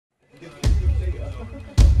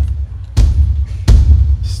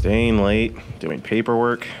Staying late, doing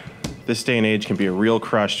paperwork. This day and age can be a real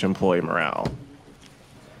crush to employee morale.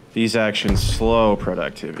 These actions slow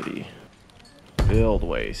productivity, build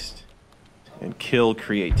waste, and kill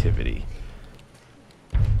creativity.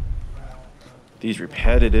 These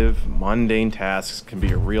repetitive, mundane tasks can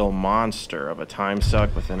be a real monster of a time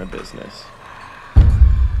suck within a business.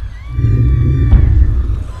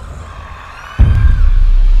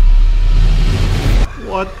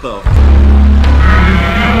 What the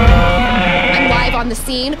I'm live on the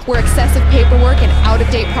scene where excessive paperwork and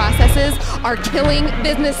out-of-date processes are killing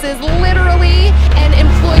businesses literally and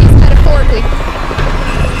employees metaphorically.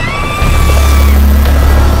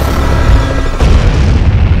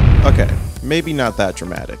 Okay, maybe not that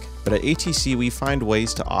dramatic, but at ATC we find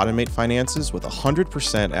ways to automate finances with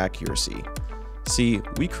 100% accuracy. See,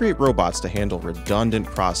 we create robots to handle redundant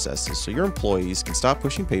processes so your employees can stop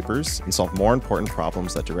pushing papers and solve more important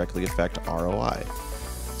problems that directly affect ROI.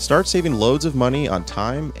 Start saving loads of money on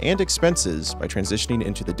time and expenses by transitioning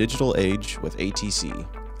into the digital age with ATC,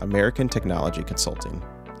 American Technology Consulting.